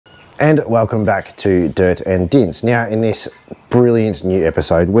And welcome back to Dirt and Dints. Now in this brilliant new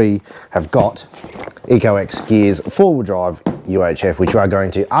episode we have got Ecoxgear's 4-wheel drive UHF, which we are going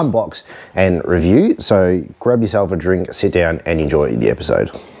to unbox and review. So grab yourself a drink, sit down and enjoy the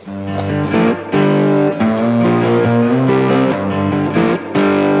episode.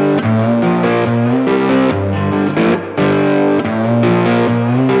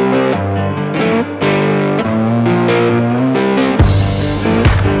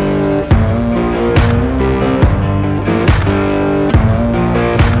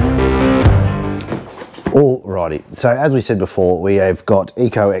 Alrighty, so as we said before, we have got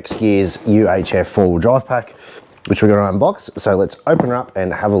Ecoxgear's UHF 4-wheel drive pack, which we're going to unbox. So let's open her up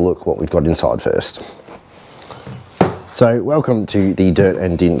and have a look what we've got inside first. So welcome to the Dirt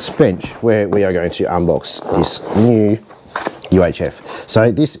and Dints bench, where we are going to unbox this new UHF.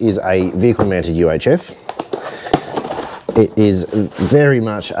 So this is a vehicle mounted UHF. It is very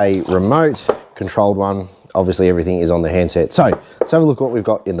much a remote controlled one. Obviously everything is on the handset. So let's have a look what we've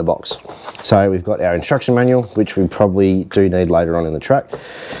got in the box. So we've got our instruction manual, which we probably do need later on in the track.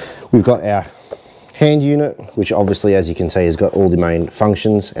 We've got our hand unit, which obviously, as you can see, has got all the main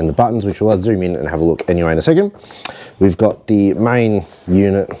functions and the buttons, which we'll zoom in and have a look anyway in a second. We've got the main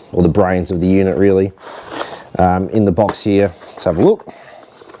unit, or the brains of the unit really, in the box here. Let's have a look.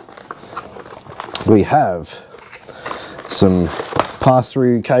 We have some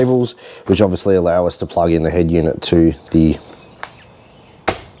pass-through cables, which obviously allow us to plug in the head unit to the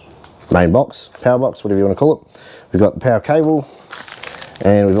main box, power box, whatever you want to call it. We've got the power cable,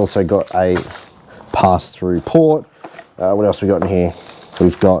 and we've also got a pass-through port. What else we got in here?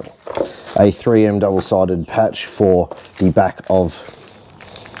 We've got a 3M double-sided patch for the back of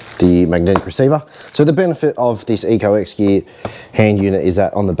the magnetic receiver. So the benefit of this Ecoxgear hand unit is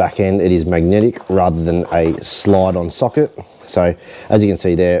that on the back end it is magnetic rather than a slide-on socket. So as you can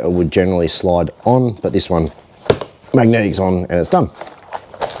see there, it would generally slide on, but this one magnetic's on and it's done.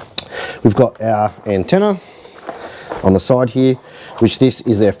 We've got our antenna on the side here, which this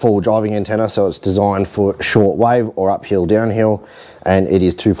is their full driving antenna, so it's designed for short wave or uphill, downhill, and it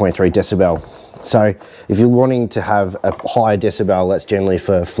is 2.3 decibel. So if you're wanting to have a higher decibel, that's generally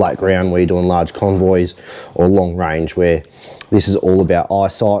for flat ground where you're doing large convoys or long range, where this is all about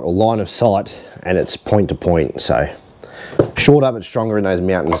eyesight or line of sight, and it's point to point. So shorter but stronger in those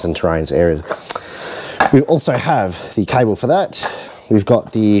mountains and terrains areas. We also have the cable for that. We've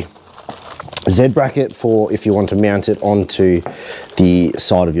got the Z bracket for if you want to mount it onto the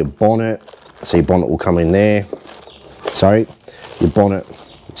side of your bonnet. So your bonnet will come in there. Sorry, your bonnet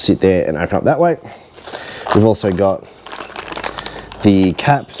will sit there and open up that way. We've also got the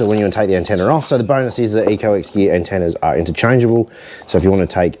cap, so when you want to take the antenna off. So the bonus is that Ecoxgear antennas are interchangeable. So if you want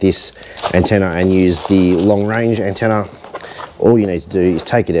to take this antenna and use the long range antenna, all you need to do is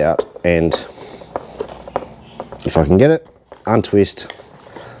take it out and, if I can get it, untwist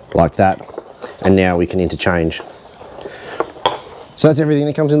like that, and now we can interchange. So that's everything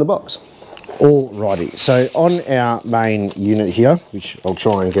that comes in the box. Alrighty, so on our main unit here, which I'll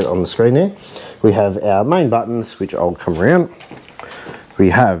try and get on the screen there, we have our main buttons, which I'll come around. We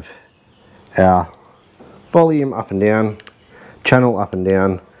have our volume up and down, channel up and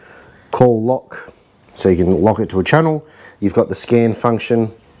down, call lock, so you can lock it to a channel. You've got the scan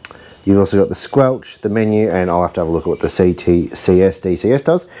function. You've also got the squelch, the menu, and I'll have to have a look at what the DCS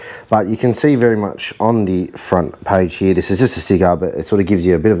does. But you can see very much on the front page here, this is just a sticker, but it sort of gives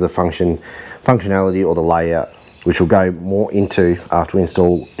you a bit of the functionality or the layout, which we'll go more into after we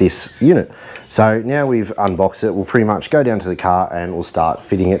install this unit. So now we've unboxed it, we'll pretty much go down to the car and we'll start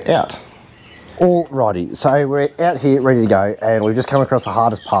fitting it out. Alrighty, so we're out here ready to go, and we've just come across the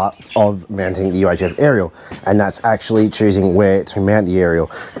hardest part of mounting the UHF aerial, and that's actually choosing where to mount the aerial.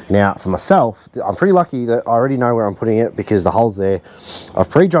 Now for myself, I'm pretty lucky that I already know where I'm putting it because the hole's there. I've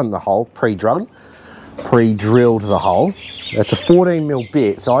pre-drilled the hole, pre-drilled the hole. That's a 14mm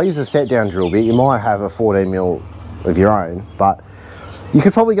bit, so I use a step down drill bit. You might have a 14mm of your own, but you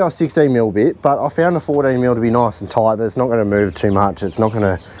could probably go a 16mm bit, but I found the 14mm to be nice and tight, that it's not going to move too much, it's not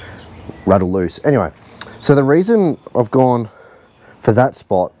going to rattle loose. Anyway, so the reason I've gone for that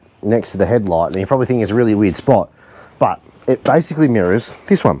spot next to the headlight, and you probably think it's a really weird spot, but it basically mirrors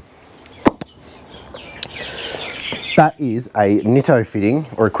this one. That is a Nitto fitting,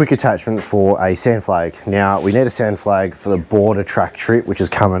 or a quick attachment for a sand flag. Now we need a sand flag for the border track trip, which is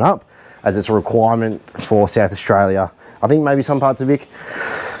coming up, as it's a requirement for South Australia. I think maybe some parts of Vic.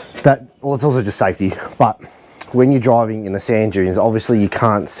 Well, it's also just safety, but when you're driving in the sand dunes, obviously you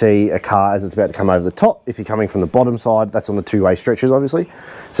can't see a car as it's about to come over the top. If you're coming from the bottom side, that's on the two-way stretches, obviously.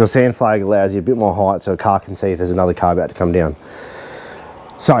 So a sand flag allows you a bit more height so a car can see if there's another car about to come down.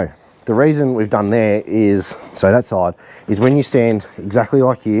 So the reason we've done there is, so that side, is when you stand exactly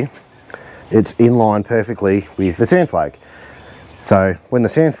like here, it's in line perfectly with the sand flag. So when the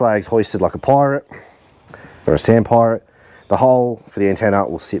sand flag's hoisted like a pirate, or a sand pirate, the hole for the antenna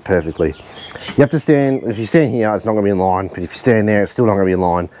will sit perfectly. You have to stand, if you stand here, it's not going to be in line, but if you stand there, it's still not going to be in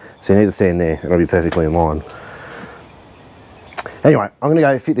line. So you need to stand there, and it'll be perfectly in line. Anyway, I'm going to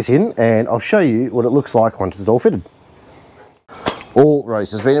go fit this in, and I'll show you what it looks like once it's all fitted. Alright,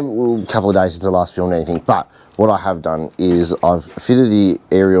 so it's been a couple of days since I last filmed anything, but what I have done is I've fitted the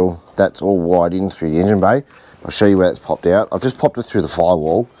aerial that's all wired in through the engine bay. I'll show you where it's popped out. I've just popped it through the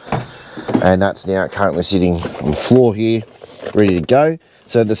firewall, and that's now currently sitting on the floor here, ready to go.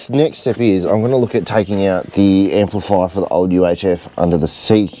 So this next step is I'm going to look at taking out the amplifier for the old UHF under the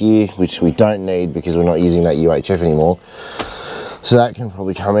seat here, which we don't need because we're not using that UHF anymore. So that can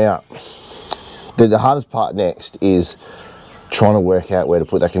probably come out. The hardest part next is trying to work out where to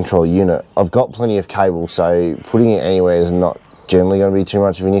put that control unit. I've got plenty of cable, so putting it anywhere is not generally going to be too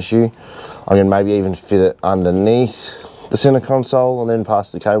much of an issue. I'm going to maybe even fit it underneath the center console and then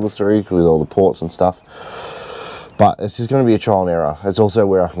pass the cables through with all the ports and stuff. But it's just going to be a trial and error. It's also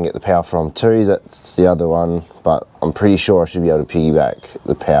where I can get the power from too. That's the other one, but I'm pretty sure I should be able to piggyback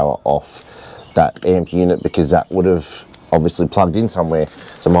the power off that amp unit because that would have obviously plugged in somewhere,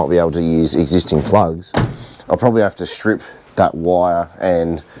 so I might be able to use existing plugs. I'll probably have to strip that wire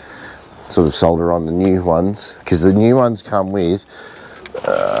and sort of solder on the new ones, because the new ones come with,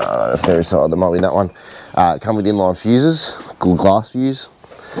 I don't know if there's, there might be that one, come with inline fuses, glass fuse.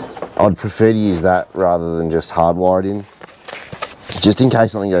 I'd prefer to use that rather than just hardwired in, just in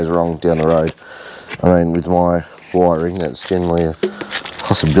case something goes wrong down the road. I mean, with my wiring, that's generally a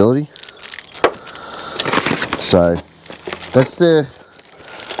possibility. So that's the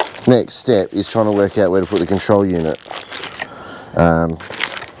next step, is trying to work out where to put the control unit.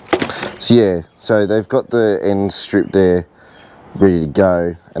 So yeah, so they've got the end strip there ready to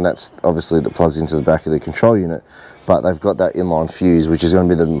go, and that's obviously that plugs into the back of the control unit, but they've got that inline fuse, which is going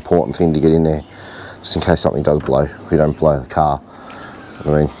to be the important thing to get in there, just in case something does blow, we don't blow the car. I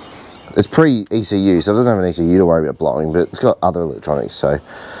mean, it's pre-ECU, so it doesn't have an ECU to worry about blowing, but it's got other electronics, so,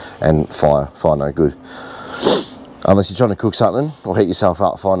 and fire no good. Unless you're trying to cook something or heat yourself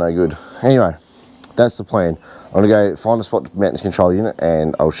up, fire no good. Anyway, that's the plan. I'm going to go find a spot to mount this control unit,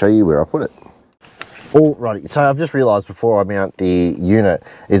 and I'll show you where I put it. Alrighty, so I've just realised before I mount the unit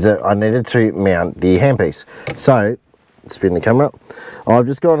is that I needed to mount the handpiece. So, spin the camera up. I've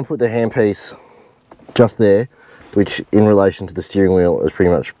just gone and put the handpiece just there, which in relation to the steering wheel is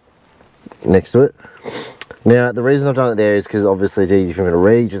pretty much next to it. Now, the reason I've done it there is because obviously it's easy for me to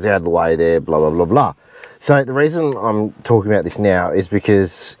reach, it's out of the way there, blah, blah, blah, blah. So the reason I'm talking about this now is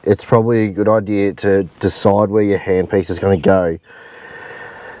because it's probably a good idea to decide where your handpiece is going to go.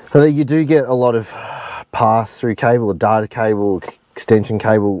 So that you do get a lot of pass-through cable or data cable, extension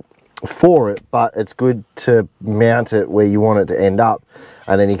cable for it, but it's good to mount it where you want it to end up,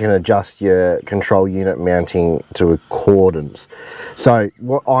 and then you can adjust your control unit mounting to accordance. So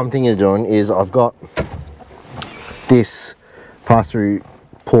what I'm thinking of doing is I've got this pass-through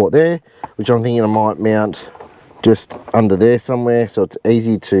port there, which I'm thinking I might mount just under there somewhere, so it's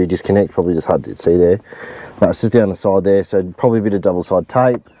easy to disconnect, probably just hard to see there, but it's just down the side there, so probably a bit of double side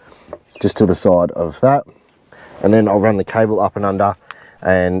tape just to the side of that, and then I'll run the cable up and under,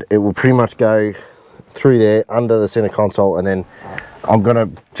 and it will pretty much go through there under the center console, and then I'm gonna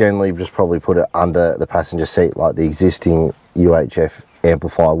generally just probably put it under the passenger seat like the existing UHF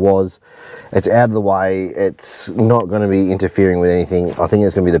amplifier was. It's out of the way, it's not going to be interfering with anything. I think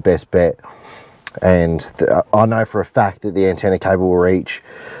it's going to be the best bet, and I know for a fact that the antenna cable will reach,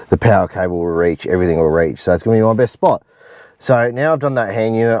 the power cable will reach, everything will reach, so it's going to be my best spot. So now I've done that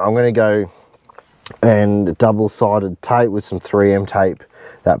hand unit, I'm going to go and double-sided tape with some 3M tape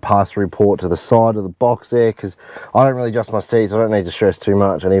that pass-through port to the side of the box there, because I don't really adjust my seats, I don't need to stress too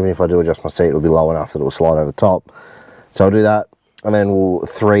much, and even if I do adjust my seat, it'll be low enough that it'll slide over the top. So I'll do that, and then we'll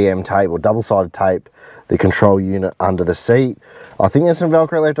 3M tape or double-sided tape the control unit under the seat. I think there's some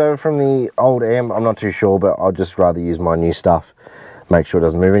Velcro left over from the old amp, I'm not too sure, but I'd just rather use my new stuff, make sure it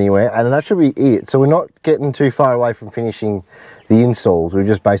doesn't move anywhere, and that should be it. So we're not getting too far away from finishing the installs. We've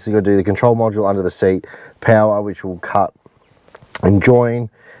just basically got to do the control module under the seat, power, which will cut and join,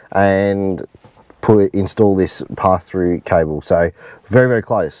 and install this pass-through cable. So very, very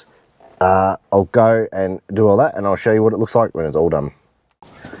close. I'll go and do all that, and I'll show you what it looks like when it's all done.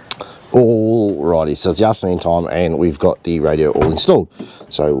 Alrighty, so it's the afternoon time and we've got the radio all installed.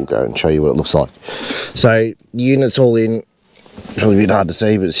 So we'll go and show you what it looks like. So the unit's all in, probably a bit hard to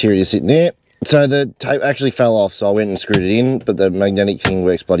see, but here it is sitting there. So the tape actually fell off, so I went and screwed it in, but the magnetic thing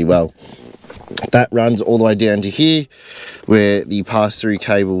works bloody well. That runs all the way down to here, where the pass-through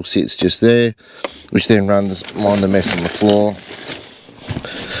cable sits just there, which then runs on the mess on the floor,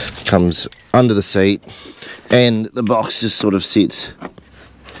 comes under the seat, and the box just sort of sits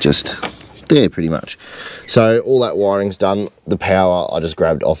just there pretty much. So all that wiring's done. The power I just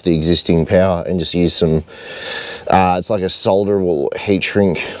grabbed off the existing power and just used some it's like a solderable heat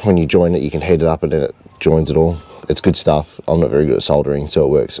shrink. When you join it, you can heat it up and then it joins it all. It's good stuff. I'm not very good at soldering, so it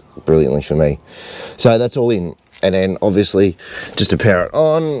works brilliantly for me. So that's all in, and then obviously just to power it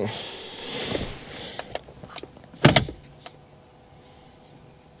on,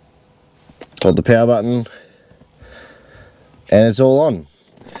 hold the power button and it's all on.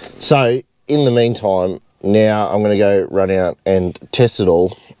 So in the meantime, now I'm going to go run out and test it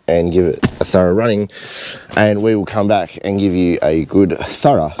all and give it a thorough running, and we will come back and give you a good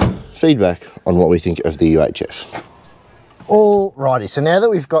thorough feedback on what we think of the UHF. Alrighty, so now that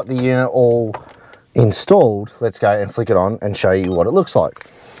we've got the unit all installed, let's go and flick it on and show you what it looks like.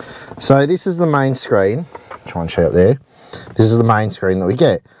 So this is the main screen. Try and show up there. This is the main screen that we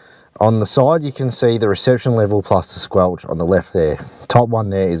get. On the side you can see the reception level plus the squelch on the left there. Top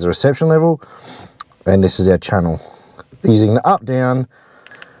one there is the reception level, and this is our channel. Using the up down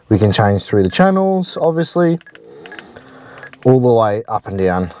we can change through the channels, obviously, all the way up and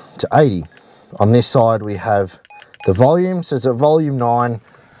down to 80. On this side we have the volume, so it's at volume 9,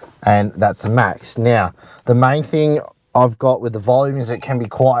 and that's the max. Now the main thing I've got with the volume is it can be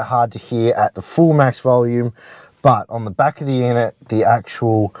quite hard to hear at the full max volume, but on the back of the unit, the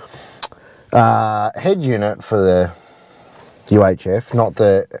actual head unit for the UHF, not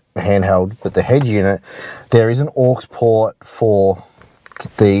the handheld, but the head unit, there is an aux port for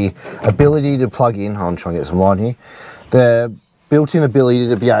the ability to plug in. I'm trying to get some light here. The built-in ability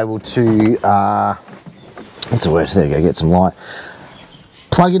to be able to, what's the word? There you go, get some light.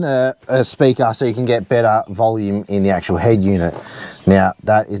 Plug in a speaker so you can get better volume in the actual head unit. Now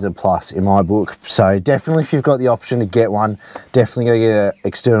that is a plus in my book, so definitely if you've got the option to get one, definitely go get an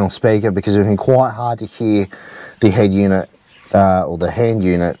external speaker, because it's been quite hard to hear the head unit or the hand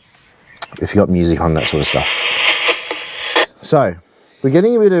unit if you've got music on, that sort of stuff. So we're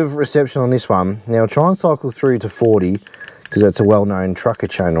getting a bit of reception on this one. Now try and cycle through to 40, because that's a well-known trucker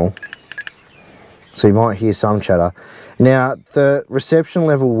channel, so you might hear some chatter. Now the reception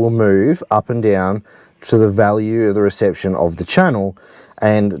level will move up and down to the value of the reception of the channel,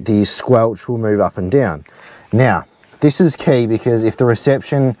 and the squelch will move up and down. Now this is key, because if the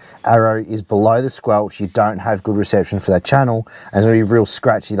reception arrow is below the squelch, you don't have good reception for that channel, and it's going to be real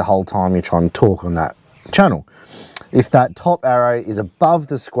scratchy the whole time you're trying to talk on that channel. If that top arrow is above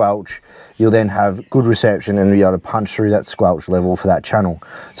the squelch, you'll then have good reception and be able to punch through that squelch level for that channel.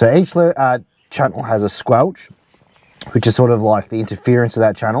 So each channel has a squelch, which is sort of like the interference of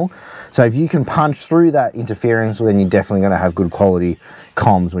that channel. So if you can punch through that interference, well, then you're definitely going to have good quality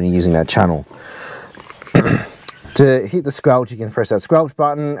comms when you're using that channel. To hit the squelch, you can press that squelch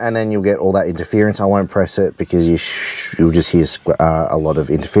button, and then you'll get all that interference. I won't press it because you'll just hear a lot of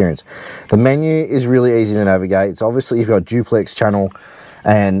interference. The menu is really easy to navigate. So obviously you've got duplex channel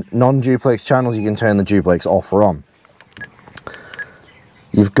and non-duplex channels. You can turn the duplex off or on.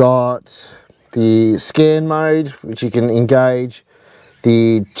 You've got the scan mode, which you can engage,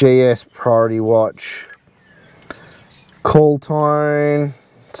 the GS priority watch, call tone,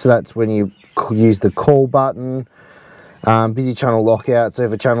 so that's when you use the call button, busy channel lockout, so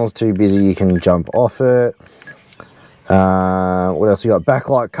if a channel's too busy you can jump off it. What else you got?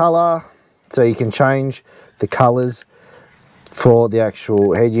 Backlight color, so you can change the colors for the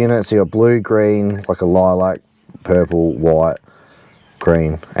actual head unit. So you got blue, green, like a lilac, purple, white,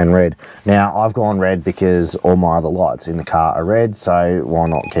 green and red. Now I've gone red because all my other lights in the car are red, so why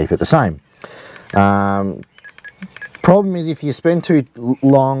not keep it the same? Problem is, if you spend too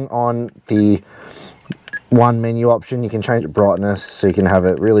long on the one menu option, you can change the brightness, so you can have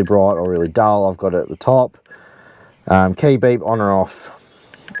it really bright or really dull. I've got it at the top. Key beep on or off,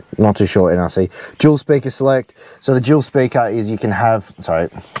 not too sure NRC. Dual speaker select, so the dual speaker is you can have, sorry,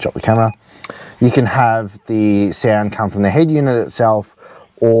 drop the camera. You can have the sound come from the head unit itself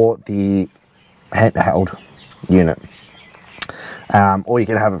or the handheld unit. Or you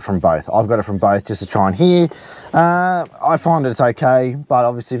can have it from both. I've got it from both just to try and hear. I find it's okay, but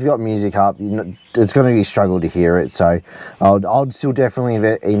obviously if you've got music up, it's going to be a struggle to hear it. So I'd still definitely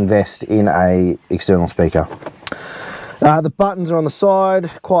invest in a external speaker. The buttons are on the side,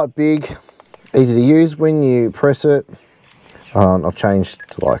 quite big, easy to use. When you press it, I've changed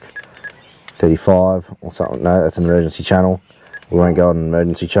to like 35 or something. No, that's an emergency channel. We won't go on an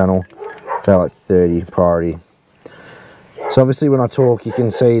emergency channel. go like 30 priority. So obviously when I talk, you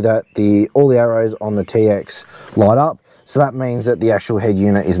can see that all the arrows on the TX light up. So that means that the actual head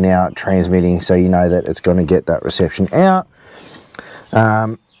unit is now transmitting, so you know that it's going to get that reception out.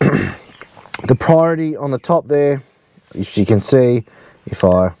 The priority on the top there, as you can see, if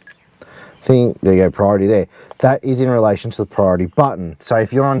I think, there you go, priority there. That is in relation to the priority button. So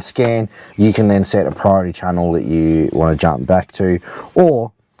if you're on scan, you can then set a priority channel that you want to jump back to.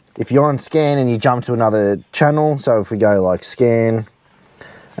 Or if you're on scan and you jump to another channel, so if we go like scan,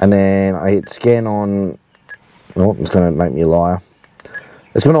 and then I hit scan on, oh, it's going to make me a liar.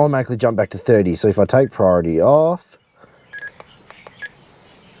 It's going to automatically jump back to 30. So if I take priority off,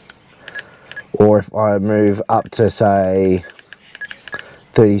 or if I move up to say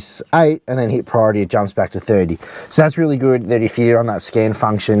 38 and then hit priority, it jumps back to 30. So that's really good, that if you're on that scan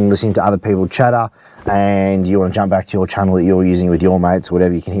function listening to other people chatter and you want to jump back to your channel that you're using with your mates or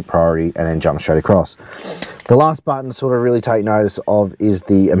whatever, you can hit priority and then jump straight across. The last button to sort of really take notice of is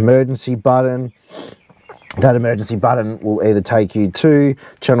the emergency button. That emergency button will either take you to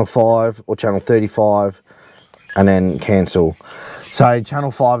channel 5 or channel 35 and then cancel. So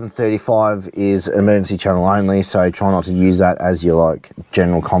channel 5 and 35 is emergency channel only, so try not to use that as your like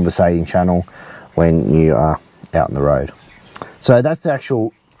general conversating channel when you are out on the road. So that's the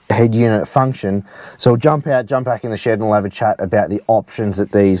actual head unit function. So we'll jump out, jump back in the shed, and we'll have a chat about the options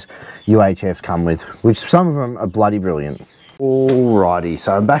that these UHFs come with, which some of them are bloody brilliant. Alrighty,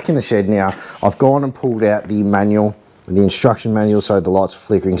 so I'm back in the shed now. I've gone and pulled out the manual, the instruction manual, so the lights are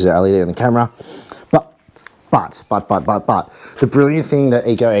flickering because they're LED on the camera. But the brilliant thing that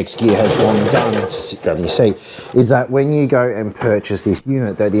Ecoxgear has gone and done, just sit down in your seat, is that when you go and purchase this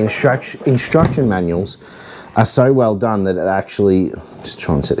unit, that the instruction manuals are so well done that it actually, just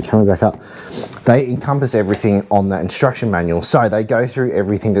try and set the camera back up, they encompass everything on that instruction manual. So they go through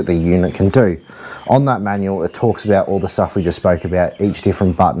everything that the unit can do. On that manual, it talks about all the stuff we just spoke about, each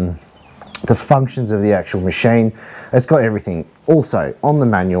different button, the functions of the actual machine. It's got everything. Also, on the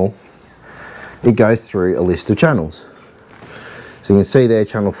manual, it goes through a list of channels. So you can see there,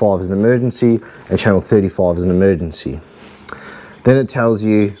 channel 5 is an emergency and channel 35 is an emergency. Then it tells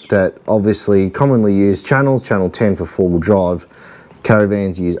you that obviously commonly used channels, channel 10 for four-wheel drive,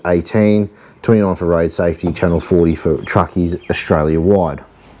 caravans use 18, 29 for road safety, channel 40 for truckies Australia-wide.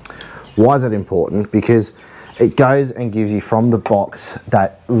 Why is that important? Because it goes and gives you from the box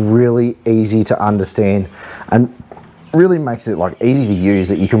that really easy to understand and really makes it like easy to use,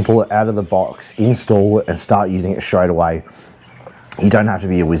 that you can pull it out of the box, install it and start using it straight away. You don't have to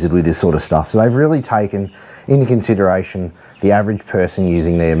be a wizard with this sort of stuff. So they've really taken into consideration the average person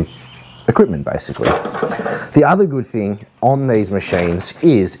using their equipment basically. The other good thing on these machines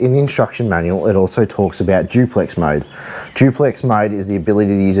is in the instruction manual it also talks about duplex mode. Duplex mode is the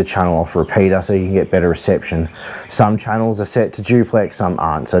ability to use a channel off repeater so you can get better reception. Some channels are set to duplex, some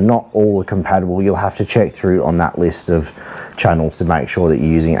aren't, so not all are compatible. You'll have to check through on that list of channels to make sure that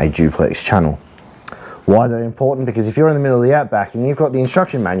you're using a duplex channel. Why is that important? Because if you're in the middle of the outback and you've got the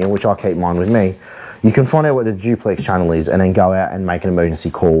instruction manual, which I keep mine with me, you can find out what the duplex channel is and then go out and make an emergency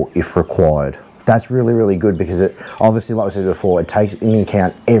call if required. That's really, really good because it obviously, like I said before, it takes into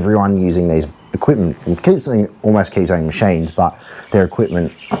account everyone using these equipment. It almost keeps saying machines, but their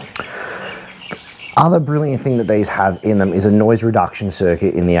equipment. Other brilliant thing that these have in them is a noise reduction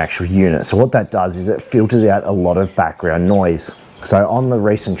circuit in the actual unit. So what that does is it filters out a lot of background noise. So on the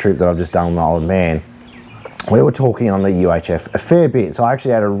recent trip that I've just done with my old man, we were talking on the UHF a fair bit, so I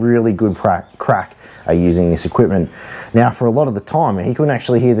actually had a really good crack at using this equipment. Now for a lot of the time he couldn't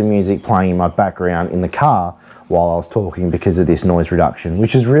actually hear the music playing in my background in the car while I was talking because of this noise reduction,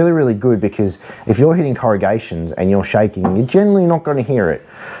 which is really, really good because if you're hitting corrugations and you're shaking, you're generally not going to hear it.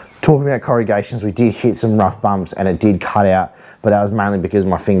 Talking about corrugations, we did hit some rough bumps and it did cut out, but that was mainly because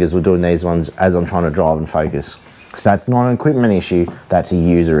my fingers were doing these ones as I'm trying to drive and focus. So that's not an equipment issue, that's a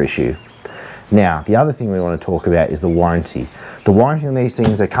user issue. Now, the other thing we want to talk about is the warranty. The warranty on these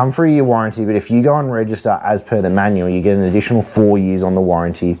things, they come for a year warranty, but if you go and register as per the manual, you get an additional 4 years on the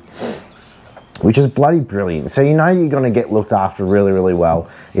warranty, which is bloody brilliant. So you know you're going to get looked after really, really well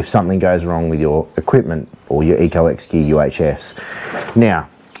if something goes wrong with your equipment or your Ecoxgear UHFs. Now,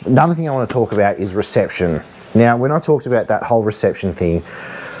 another thing I want to talk about is reception. Now, when I talked about that whole reception thing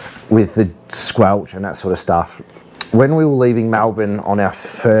with the squelch and that sort of stuff, when we were leaving Melbourne on our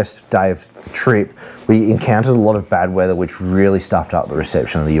first day of the trip, we encountered a lot of bad weather which really stuffed up the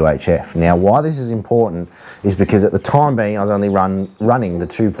reception of the UHF. Now why this is important is because at the time being I was only running the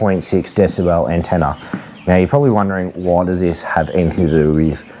 2.6 decibel antenna. Now you're probably wondering, why does this have anything to do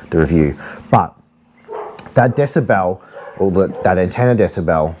with the review? But that decibel, or that antenna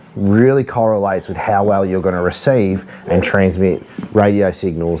decibel, really correlates with how well you're going to receive and transmit radio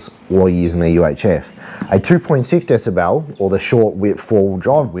signals while using the UHF. A 2.6 decibel, or the short whip four-wheel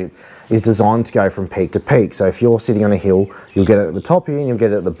drive whip, is designed to go from peak to peak. So if you're sitting on a hill, you'll get it at the top here and you'll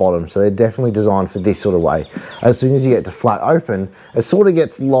get it at the bottom. So they're definitely designed for this sort of way. As soon as you get to flat open, it sort of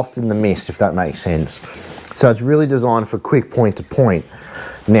gets lost in the mist, if that makes sense. So it's really designed for quick point to point.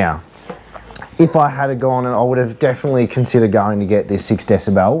 Now, if I had gone, and I would have definitely considered going to get this 6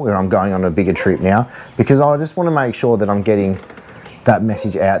 decibel where I'm going on a bigger trip now, because I just want to make sure that I'm getting that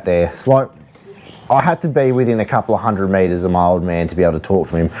message out there. It's like, I had to be within a couple of 100 meters of my old man to be able to talk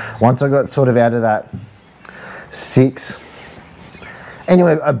to him. Once I got sort of out of that 6,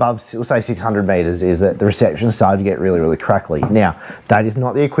 anyway, above, we'll say 600 meters, is that the reception started to get really, really crackly. Now, that is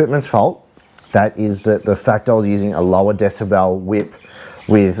not the equipment's fault. That is the fact I was using a lower decibel whip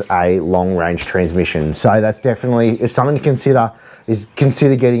with a long range transmission. So that's definitely, if something to consider, is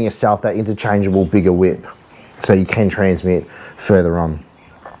consider getting yourself that interchangeable bigger whip so you can transmit further on.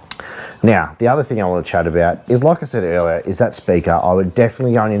 Now, the other thing I want to chat about is, like I said earlier, is that speaker. I would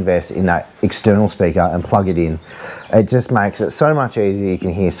definitely go and invest in that external speaker and plug it in. It just makes it so much easier. You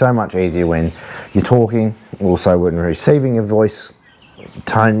can hear so much easier when you're talking, also when receiving a voice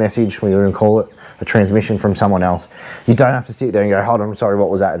tone message, we would call it, a transmission from someone else. You don't have to sit there and go, hold on, I'm sorry, what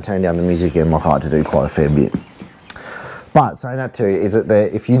was that, and turn down the music again, like I had to do quite a fair bit. But saying that too, is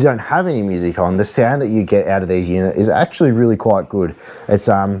that if you don't have any music on, the sound that you get out of these units is actually really quite good. It's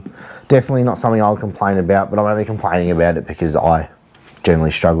definitely not something I would complain about, but I'm only complaining about it because I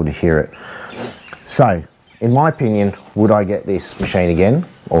generally struggle to hear it. So, in my opinion, would I get this machine again,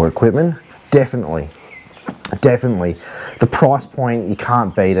 or equipment? Definitely. Definitely. The price point, you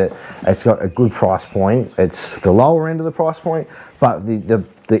can't beat it. It's got a good price point. It's the lower end of the price point, but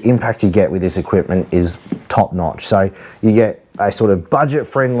the impact you get with this equipment is top notch. So you get a sort of budget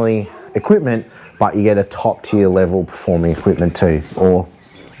friendly equipment, but you get a top tier level performing equipment too, or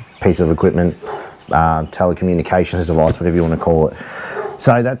piece of equipment, telecommunications device, whatever you want to call it.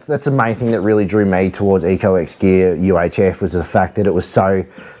 So that's the main thing that really drew me towards Ecoxgear UHF, was the fact that it was so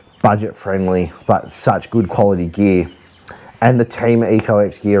budget friendly but such good quality gear. And the team at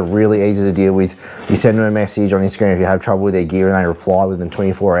Ecoxgear are really easy to deal with. You send them a message on Instagram if you have trouble with their gear and they reply within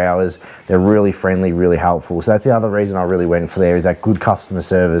 24 hours. They're really friendly, really helpful. So that's the other reason I really went for there, is that good customer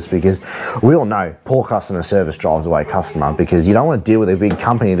service, because we all know poor customer service drives away customer, because you don't want to deal with a big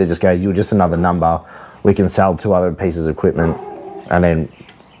company that just goes, you're just another number, we can sell 2 other pieces of equipment, and then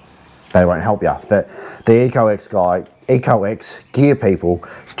they won't help you. But the Ecoxgear people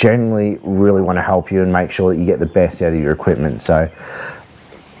generally really want to help you and make sure that you get the best out of your equipment. So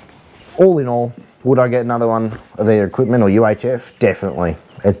all in all, would I get another one of their equipment or UHF? Definitely.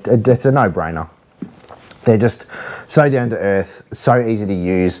 It's a no-brainer. They're just so down to earth, so easy to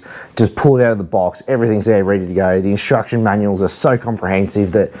use. Just pull it out of the box, everything's there ready to go. The instruction manuals are so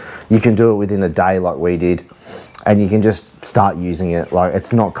comprehensive that you can do it within a day like we did, and you can just start using it. Like,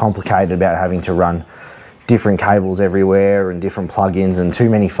 it's not complicated about having to run different cables everywhere and different plugins and too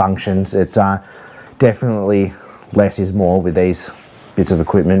many functions. It's definitely less is more with these bits of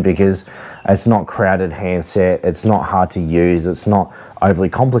equipment, because it's not crowded handset, it's not hard to use, it's not overly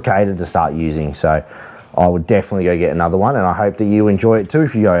complicated to start using. So I would definitely go get another one, and I hope that you enjoy it too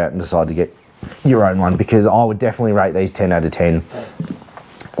if you go out and decide to get your own one, because I would definitely rate these 10 out of 10.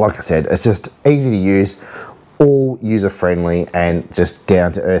 Like I said, it's just easy to use, all user friendly, and just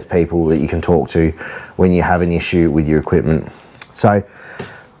down to earth people that you can talk to when you have an issue with your equipment. So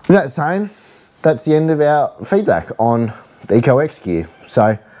with that saying, that's the end of our feedback on the Ecoxgear.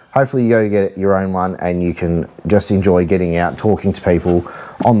 So hopefully you go get your own one and you can just enjoy getting out, talking to people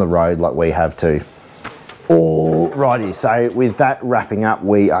on the road like we have too. Alrighty, so with that wrapping up,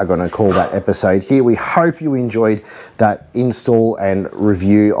 we are going to call that episode here. We hope you enjoyed that install and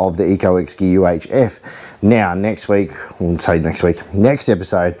review of the Ecoxgear UHF. Now, next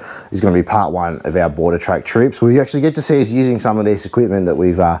episode is going to be part 1 of our border track trips. We actually get to see us using some of this equipment that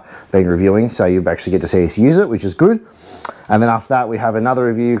we've been reviewing, so you'll actually get to see us use it, which is good. And then after that, we have another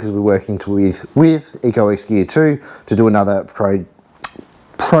review, because we're working with Ecoxgear 2 to do another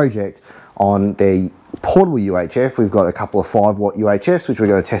project on their portable UHF. We've got a couple of 5-watt UHFs which we're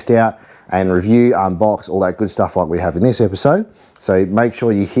going to test out and review, unbox, all that good stuff like we have in this episode. So make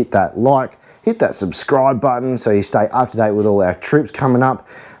sure you hit that like, hit that subscribe button so you stay up to date with all our trips coming up,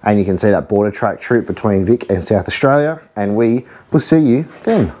 and you can see that border track trip between Vic and South Australia, and we will see you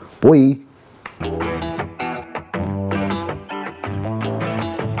then. Bye.